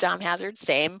about Tom Hazard.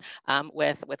 Same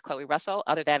with Chloe Russell,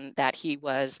 other than that he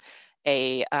was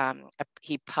he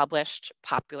published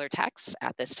popular texts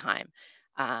at this time,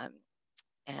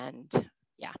 and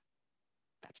yeah,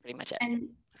 that's pretty much it. And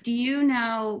do you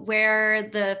know where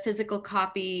the physical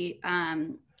copy,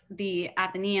 the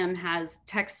Athenaeum, has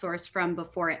text sourced from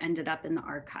before it ended up in the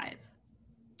archive?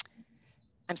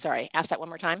 I'm sorry, ask that one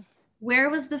more time. Where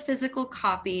was the physical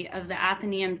copy of the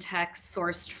Athenaeum text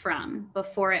sourced from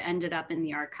before it ended up in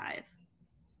the archive?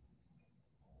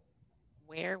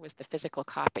 Where was the physical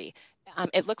copy?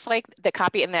 It looks like the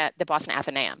copy in the Boston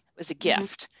Athenaeum was a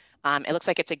gift. It looks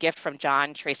like it's a gift from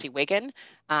John Tracy Wigan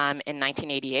in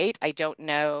 1988. I don't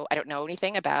know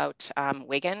anything about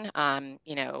Wigan,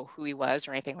 who he was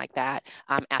or anything like that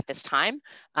at this time.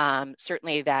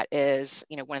 Certainly, that is,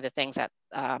 one of the things that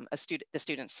the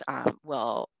students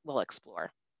will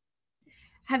explore.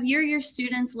 Have you or your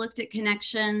students looked at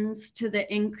connections to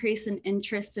the increase in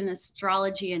interest in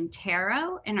astrology and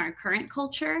tarot in our current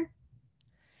culture?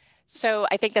 So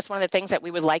I think that's one of the things that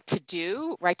we would like to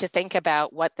do, right? To think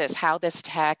about how this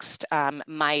text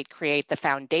might create the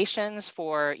foundations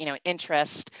for,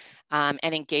 interest and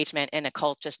engagement in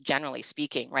occult, just generally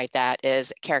speaking, right? That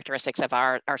is characteristics of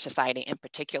our society in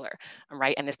particular,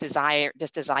 right? And this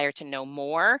desire to know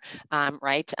more,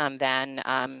 right? Then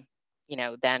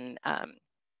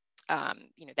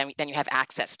you have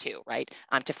access to, right?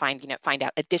 To find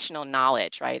out additional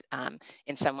knowledge, right?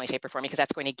 In some way, shape, or form, because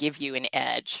that's going to give you an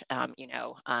edge,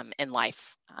 in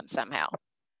life somehow.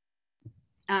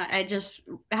 I just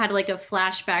had like a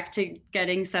flashback to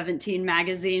getting 17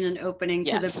 magazine and opening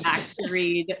to the back to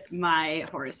read my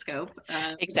horoscope.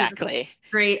 Exactly.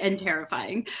 Great and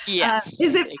terrifying. Yes,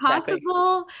 Is it exactly.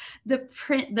 possible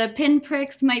the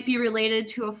pinpricks might be related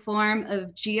to a form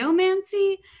of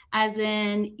geomancy, as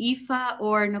in Aoife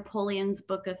or Napoleon's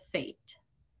Book of Fate?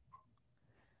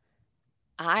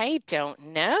 I don't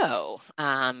know,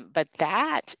 but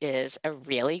that is a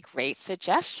really great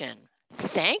suggestion.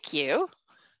 Thank you,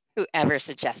 whoever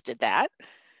suggested that.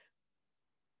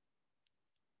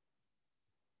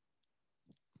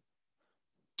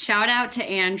 Shout out to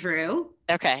Andrew.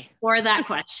 Okay. For that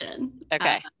question.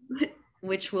 Okay.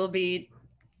 Which will be,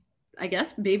 I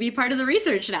guess, maybe part of the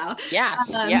research now.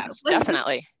 Yes,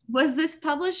 definitely. Was this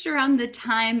published around the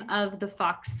time of the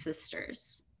Fox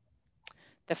sisters?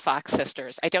 The Fox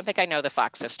sisters. I don't think I know the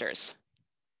Fox sisters.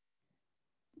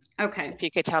 Okay. If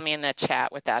you could tell me in the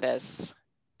chat what that is,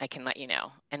 I can let you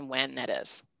know, and when that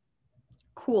is.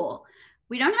 Cool.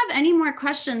 We don't have any more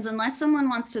questions unless someone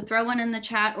wants to throw one in the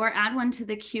chat or add one to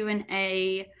the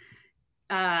Q&A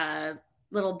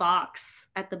little box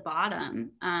at the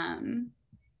bottom.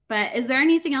 But is there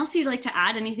anything else you'd like to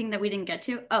add? Anything that we didn't get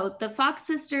to? Oh, the Fox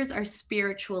sisters are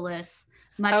spiritualists,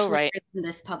 much later than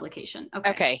this publication.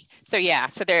 Okay. So yeah,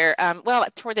 so they're well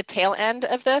toward the tail end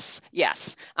of this.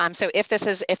 Yes. So if this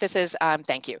is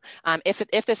thank you.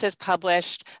 If this is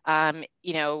published,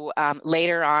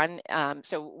 later on,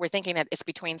 so we're thinking that it's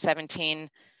between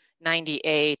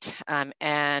 1798 and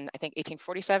I think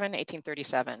 1847,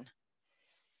 1837. I have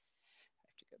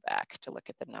to go back to look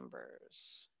at the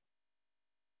numbers.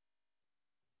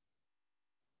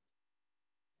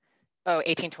 Oh,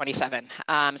 1827.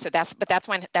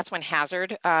 That's when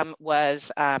Hazard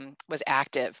was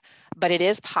active. But it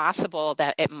is possible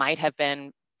that it might have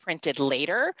been printed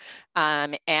later,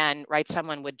 and right,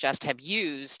 someone would just have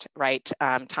used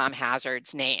Tom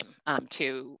Hazard's name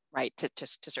to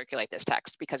circulate this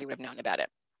text because he would have known about it.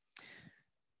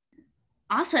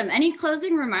 Awesome. Any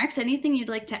closing remarks? Anything you'd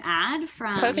like to add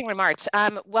from? Closing remarks.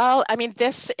 Well, I mean,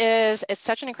 it's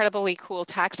such an incredibly cool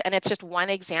text, and it's just one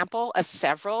example of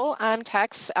several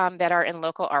texts that are in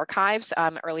local archives,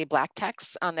 early Black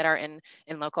texts that are in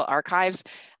local archives.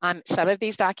 Some of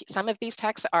these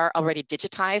texts are already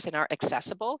digitized and are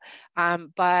accessible,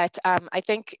 but I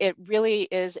think it really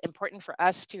is important for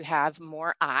us to have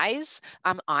more eyes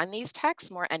on these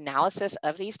texts, more analysis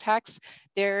of these texts.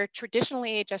 They're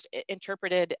traditionally just interpreted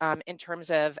in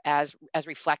terms of as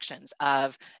reflections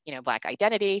of Black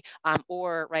identity,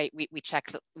 or we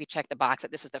check the box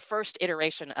that this is the first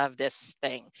iteration of this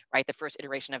thing, right, the first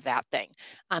iteration of that thing,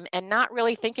 and not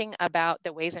really thinking about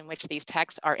the ways in which these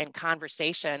texts are in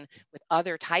conversation with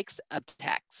other types of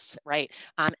texts, right,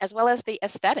 as well as the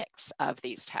aesthetics of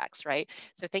these texts, right.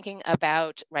 So thinking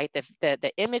about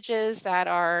the images that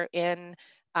are in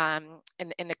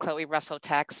the Chloe Russell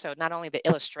text. So not only the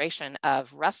illustration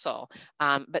of Russell,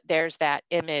 but there's that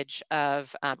image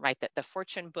of the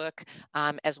fortune book,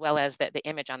 as well as the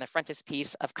image on the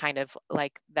frontispiece of kind of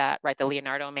like that, right, the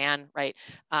Leonardo man, right,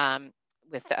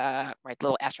 with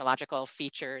little astrological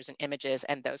features and images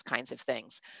and those kinds of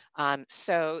things.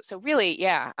 So really,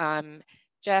 yeah,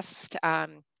 just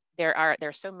there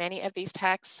are so many of these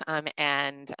texts,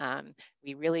 and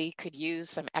we really could use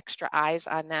some extra eyes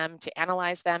on them to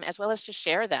analyze them, as well as to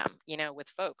share them, with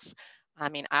folks. I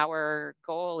mean, our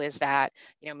goal is that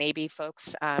maybe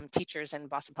folks, teachers in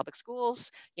Boston Public Schools,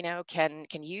 can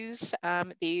use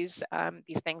these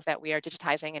things that we are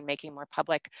digitizing and making more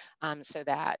public, so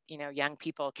that young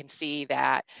people can see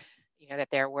that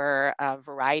that there were a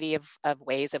variety of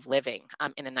ways of living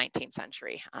in the 19th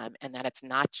century, and that it's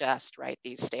not just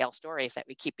these stale stories that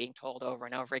we keep being told over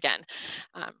and over again,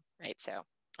 right? So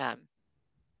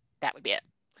that would be it.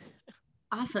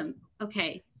 Awesome.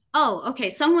 Okay. Oh, okay.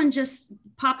 Someone just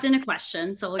popped in a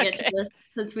question, so we'll get to this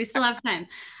since we still have time.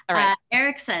 All right.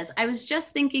 Eric says, I was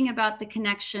just thinking about the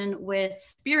connection with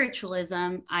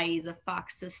spiritualism, i.e. the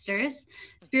Fox sisters.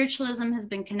 Spiritualism has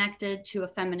been connected to a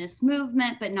feminist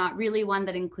movement, but not really one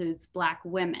that includes Black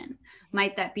women.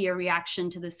 Might that be a reaction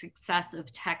to the success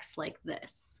of texts like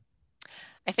this?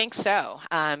 I think so.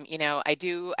 I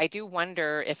do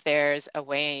wonder if there's a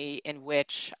way in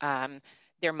which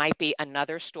there might be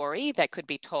another story that could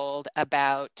be told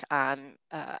about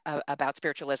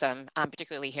spiritualism,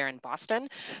 particularly here in Boston.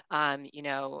 I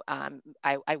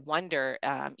wonder,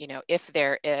 if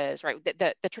there is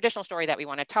the traditional story that we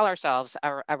want to tell ourselves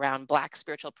around Black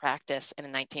spiritual practice in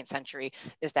the 19th century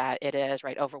is that it is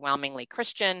overwhelmingly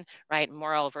Christian,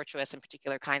 moral, virtuous in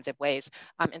particular kinds of ways.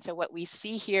 And so what we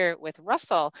see here with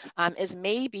Russell is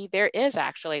maybe there is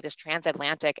actually this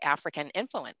transatlantic African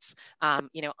influence,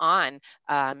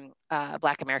 on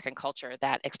Black American culture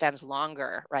that extends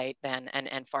longer, than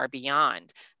and far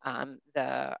beyond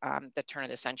the turn of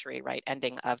the century,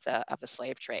 ending of the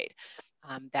slave trade.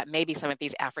 That maybe some of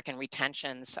these African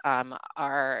retentions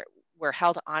were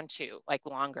held onto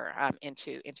longer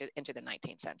into the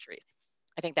 19th century.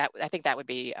 I think that would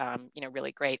be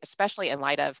really great, especially in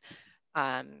light of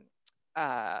I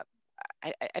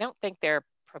don't think they're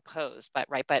proposed, but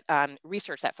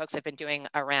research that folks have been doing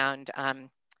around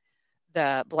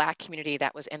the Black community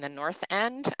that was in the North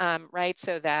End,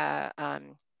 So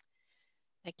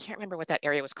I can't remember what that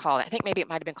area was called. I think maybe it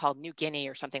might have been called New Guinea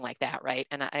or something like that, right?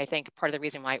 And I think part of the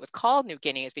reason why it was called New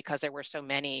Guinea is because there were so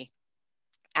many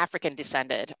African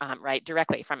descended,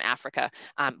 directly from Africa,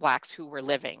 Blacks who were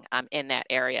living in that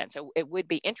area. And so it would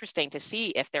be interesting to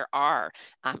see if there are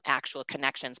actual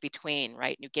connections between,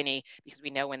 New Guinea, because we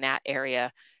know in that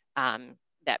area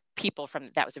that people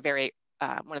that was a very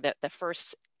one of the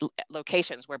first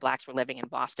locations where Blacks were living in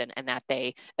Boston, and that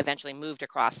they eventually moved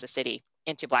across the city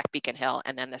into Black Beacon Hill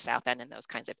and then the South End and those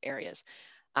kinds of areas.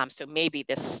 So maybe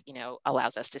this,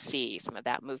 allows us to see some of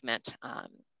that movement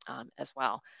as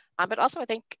well. But also, I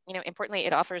think, importantly,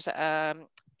 it offers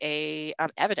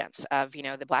evidence of,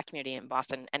 the Black community in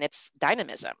Boston and its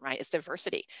dynamism, its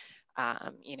diversity, and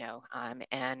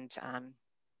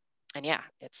yeah,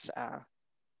 it's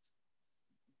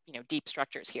deep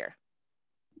structures here.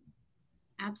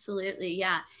 Absolutely.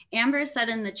 Yeah. Amber said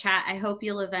in the chat, I hope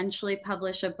you'll eventually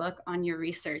publish a book on your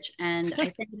research. And I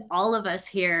think all of us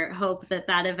here hope that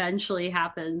that eventually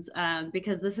happens,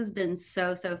 because this has been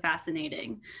so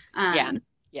fascinating. Yeah.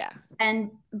 Yeah.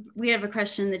 And we have a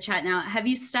question in the chat now. Have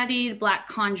you studied Black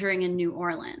conjuring in New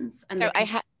Orleans and So the I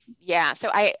have, yeah, so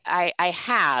I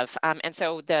have, and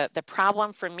so the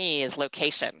problem for me is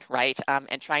location, right?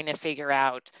 And trying to figure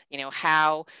out,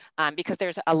 how, because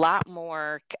there's a lot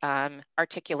more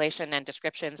articulation and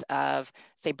descriptions of,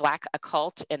 say, Black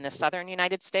occult in the southern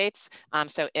United States.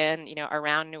 So in,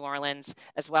 around New Orleans,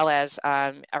 as well as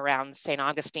around St.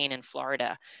 Augustine in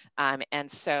Florida.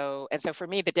 And so for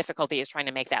me, the difficulty is trying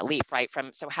to make that leap, right?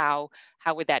 So how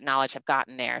would that knowledge have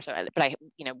gotten there? So, but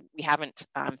we haven't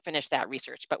finished that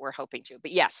research, but we're hoping to.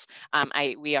 But yes,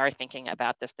 we are thinking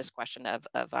about this question of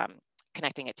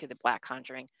connecting it to the Black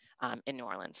conjuring in New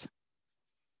Orleans.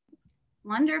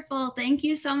 Wonderful. Thank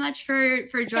you so much for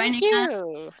joining Thank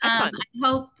you. Excellent. I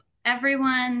hope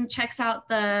everyone checks out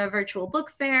the virtual book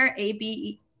fair,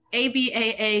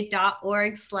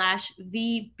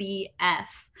 abaa.org/VBF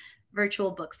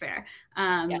virtual book fair.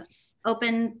 Yes.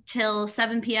 Open till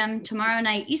 7 p.m. tomorrow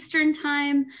night Eastern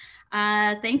time.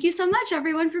 Thank you so much,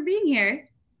 everyone, for being here.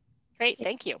 Great.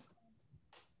 Thank you.